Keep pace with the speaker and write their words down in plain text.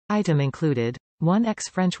Item included: 1x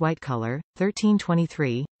French white color,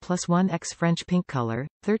 1323, plus 1x French pink color,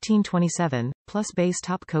 1327, plus base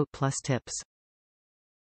top coat plus tips.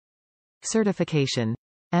 Certification: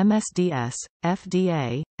 MSDS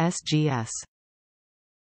FDA SGS.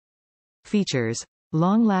 Features: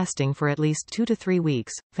 long-lasting for at least 2 to 3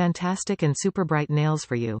 weeks, fantastic and super bright nails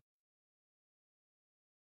for you.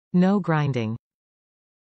 No grinding.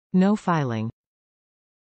 No filing.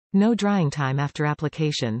 No drying time after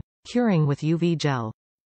application, curing with UV gel.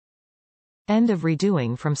 End of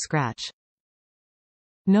redoing from scratch.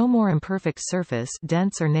 No more imperfect surface,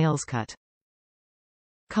 dents or nails cut.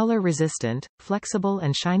 Color resistant, flexible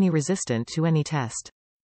and shiny, resistant to any test.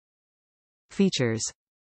 Features: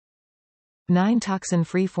 9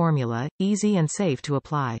 toxin-free formula, easy and safe to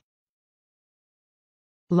apply.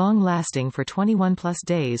 Long-lasting for 21 plus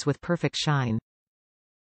days with perfect shine.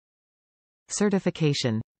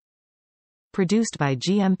 Certification: produced by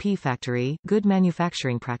GMP factory, good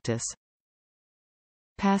manufacturing practice.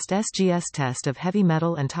 Passed SGS test of heavy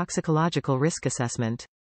metal and toxicological risk assessment.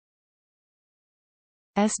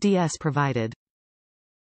 SDS provided.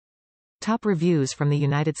 Top reviews from the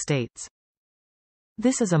United States.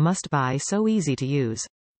 This is a must-buy, so easy to use.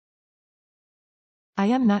 I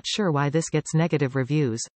am not sure why this gets negative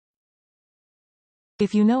reviews.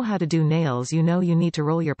 If you know how to do nails, you know you need to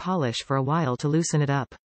roll your polish for a while to loosen it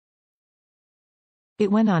up. It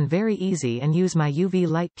went on very easy and use my UV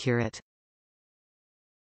light cure it.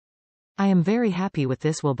 I am very happy with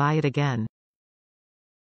this, will buy it again.